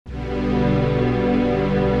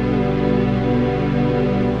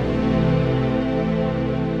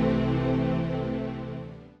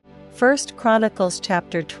1 Chronicles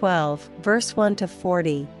chapter 12, verse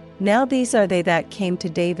 1-40. Now these are they that came to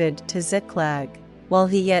David to Ziklag, while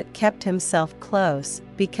he yet kept himself close,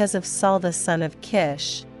 because of Saul the son of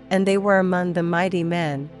Kish, and they were among the mighty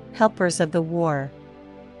men, helpers of the war.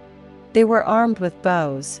 They were armed with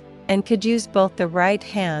bows, and could use both the right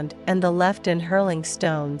hand and the left in hurling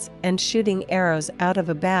stones and shooting arrows out of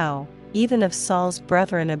a bow, even of Saul's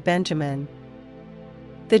brethren of Benjamin.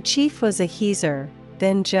 The chief was Ahiezer,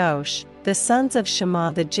 then Joash, the sons of Shema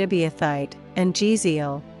the Gibeathite, and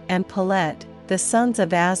Jeziel, and Pelet, the sons of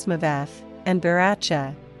Asmaveth, and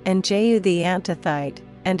Berachah, and Jehu the Antothite,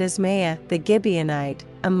 and Ismaiah the Gibeonite,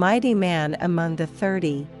 a mighty man among the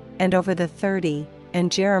 30, and over the 30,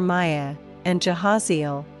 and Jeremiah, and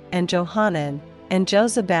Jahaziel, and Johanan, and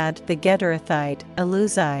Jozabad the Gederathite,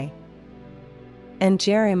 Eluzai, and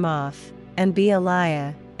Jerimoth, and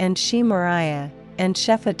Bealiah, and Shemariah, and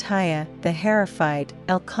Shephatiah the Heraphite,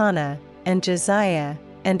 Elkanah, and Josiah,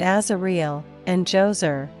 and Azareel, and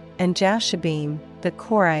Jozer, and Jashabim, the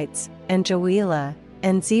Korites, and Joelah,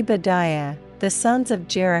 and Zebadiah, the sons of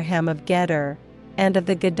Jeraham of Geder. And of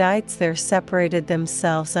the Gadites there separated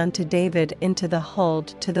themselves unto David into the hold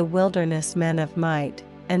to the wilderness men of might,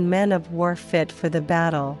 and men of war fit for the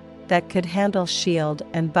battle, that could handle shield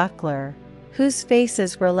and buckler, whose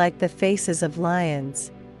faces were like the faces of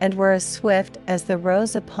lions, and were as swift as the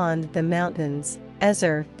roes upon the mountains,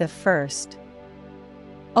 Ezer the first,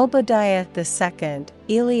 Obadiah the second,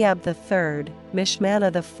 Eliab the third,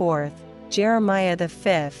 Mishmannah the fourth, Jeremiah the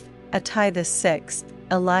fifth, Attai the sixth,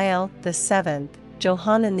 Eliel the seventh,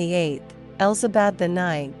 Johanan the eighth, Elzabad the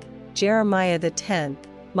ninth, Jeremiah the 10th,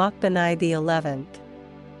 Machbenai the 11th.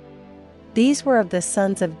 These were of the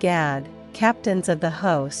sons of Gad, captains of the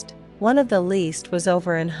host. One of the least was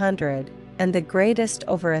over 100, and the greatest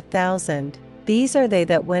over 1,000. These are they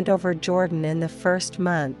that went over Jordan in the first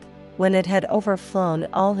month, when it had overflown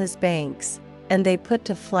all his banks, and they put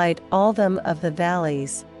to flight all them of the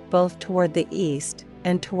valleys, both toward the east,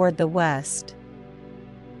 and toward the west.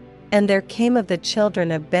 And there came of the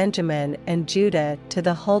children of Benjamin and Judah to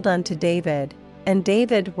the hold unto David, and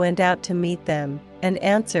David went out to meet them, and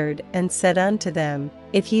answered and said unto them,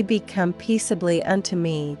 If ye be come peaceably unto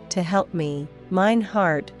me to help me, mine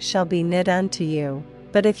heart shall be knit unto you.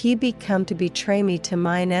 But if ye be come to betray me to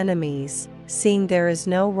mine enemies, seeing there is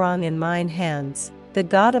no wrong in mine hands, the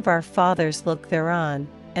God of our fathers look thereon,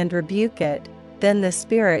 and rebuke it. Then the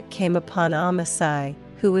Spirit came upon Amasai,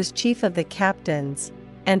 who was chief of the captains,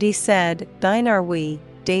 and he said, Thine are we,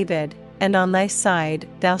 David, and on thy side,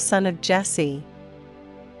 thou son of Jesse.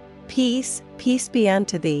 Peace, peace be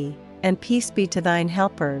unto thee, and peace be to thine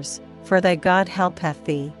helpers, for thy God helpeth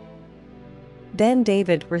thee. Then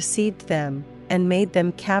David received them, and made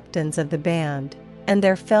them captains of the band, and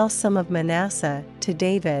there fell some of Manasseh to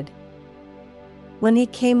David. When he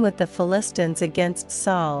came with the Philistines against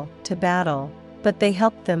Saul to battle, but they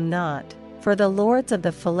helped them not, for the lords of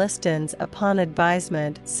the Philistines upon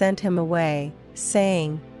advisement sent him away,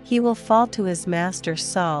 saying, He will fall to his master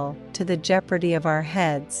Saul, to the jeopardy of our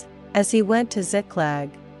heads. As he went to Ziklag,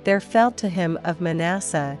 there fell to him of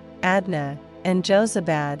Manasseh, Adnah, and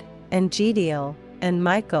Jozabad, and Jediel, and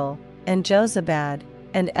Michael, and Jozabad,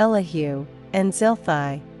 and Elihu, and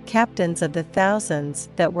Zilthai, captains of the thousands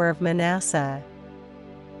that were of Manasseh.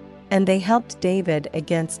 And they helped David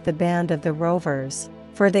against the band of the rovers,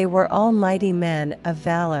 for they were all mighty men of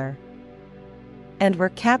valor, and were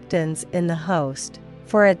captains in the host.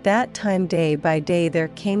 For at that time day by day there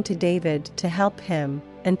came to David to help him,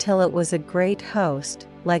 until it was a great host,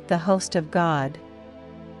 like the host of God.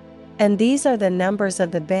 And these are the numbers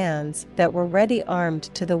of the bands that were ready armed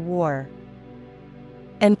to the war.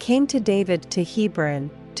 And came to David to Hebron,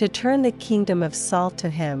 to turn the kingdom of Saul to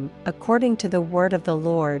him, according to the word of the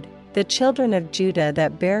Lord. The children of Judah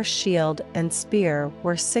that bare shield and spear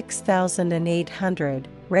were 6,800,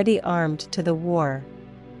 ready armed to the war.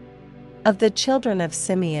 Of the children of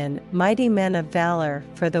Simeon, mighty men of valor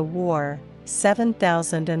for the war,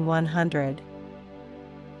 7,100.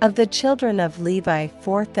 Of the children of Levi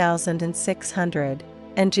 4,600,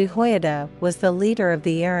 and Jehoiada was the leader of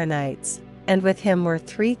the Aaronites, and with him were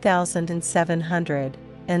 3,700,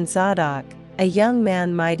 and Zadok, a young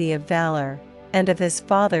man mighty of valor, and of his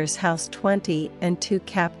father's house 22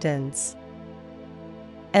 captains.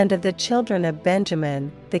 And of the children of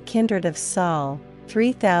Benjamin, the kindred of Saul,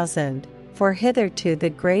 3,000, for hitherto the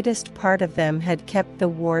greatest part of them had kept the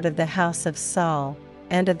ward of the house of Saul.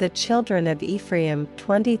 And of the children of Ephraim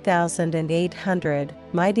 20,800,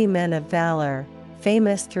 mighty men of valor,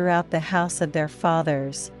 famous throughout the house of their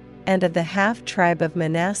fathers. And of the half tribe of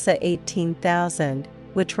Manasseh 18,000,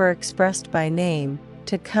 which were expressed by name,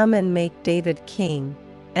 to come and make David king,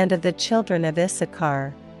 and of the children of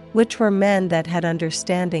Issachar, which were men that had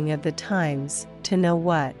understanding of the times, to know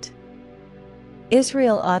what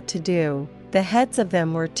Israel ought to do. The heads of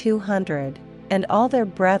them were 200, and all their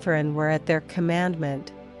brethren were at their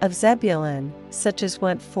commandment. Of Zebulun, such as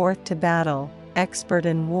went forth to battle, expert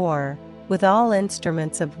in war, with all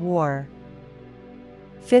instruments of war,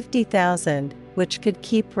 50,000, which could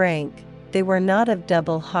keep rank, they were not of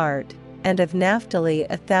double heart. And of Naphtali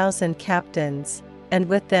 1,000 captains, and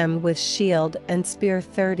with them with shield and spear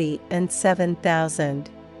 30,007.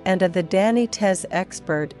 And of the Danites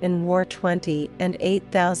expert in war 20 and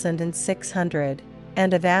 8,600.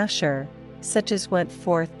 And of Asher, such as went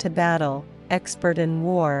forth to battle, expert in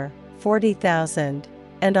war, 40,000.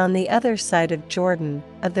 And on the other side of Jordan,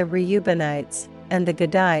 of the Reubenites, and the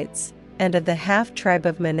Gadites, and of the half-tribe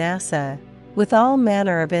of Manasseh, with all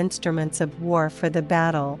manner of instruments of war for the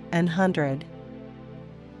battle,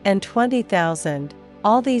 120,000.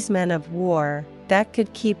 All these men of war, that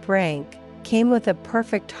could keep rank, came with a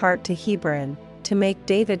perfect heart to Hebron, to make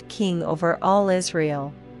David king over all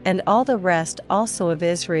Israel. And all the rest also of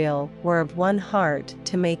Israel were of one heart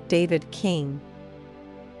to make David king.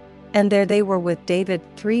 And there they were with David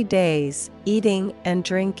 3 days, eating and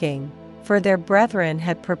drinking, for their brethren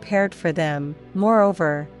had prepared for them.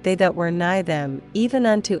 Moreover, they that were nigh them, even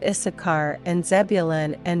unto Issachar and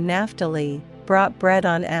Zebulun and Naphtali, brought bread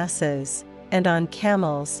on asses, and on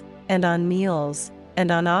camels, and on mules,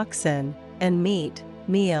 and on oxen, and meat,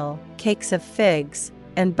 meal, cakes of figs,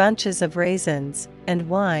 and bunches of raisins, and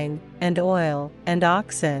wine, and oil, and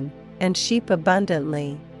oxen, and sheep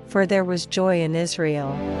abundantly, for there was joy in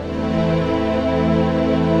Israel.